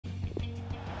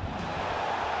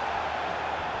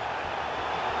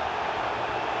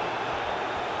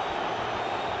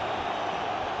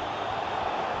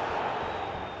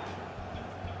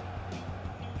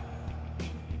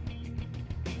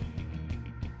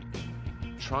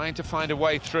trying to find a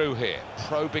way through here,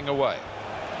 probing away.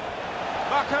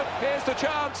 Marco, here's the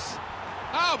chance.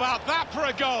 How about that for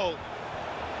a goal?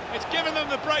 It's given them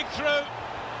the breakthrough,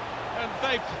 and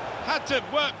they've had to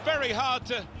work very hard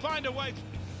to find a way.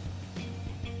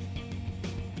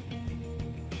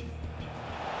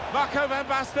 Marco van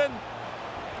Basten.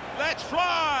 Let's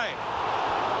fly!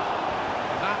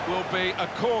 That will be a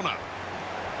corner.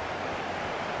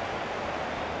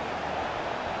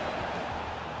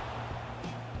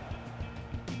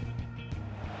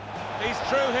 He's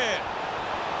through here.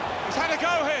 He's had a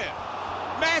go here.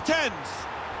 Mertens.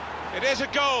 It is a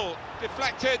goal.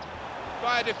 Deflected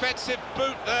by a defensive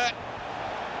boot there.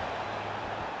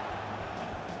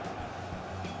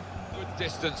 Good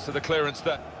distance to the clearance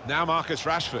there. Now Marcus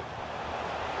Rashford.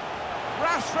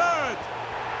 Rashford!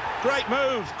 Great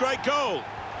move, great goal.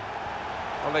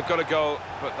 Well, they've got a goal,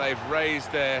 but they've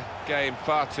raised their game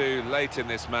far too late in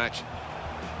this match.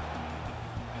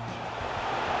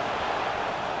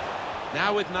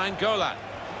 Now with Nainggolan.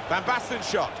 Van Basten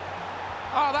shot.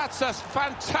 Oh, that's a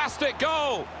fantastic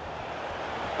goal!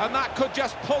 And that could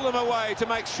just pull them away to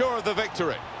make sure of the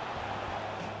victory.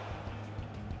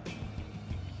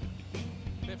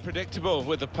 A bit predictable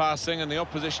with the passing and the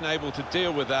opposition able to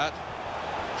deal with that.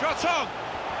 Shot on!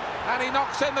 And he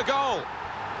knocks in the goal.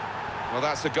 Well,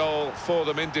 that's a goal for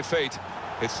them in defeat.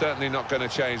 It's certainly not going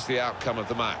to change the outcome of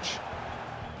the match.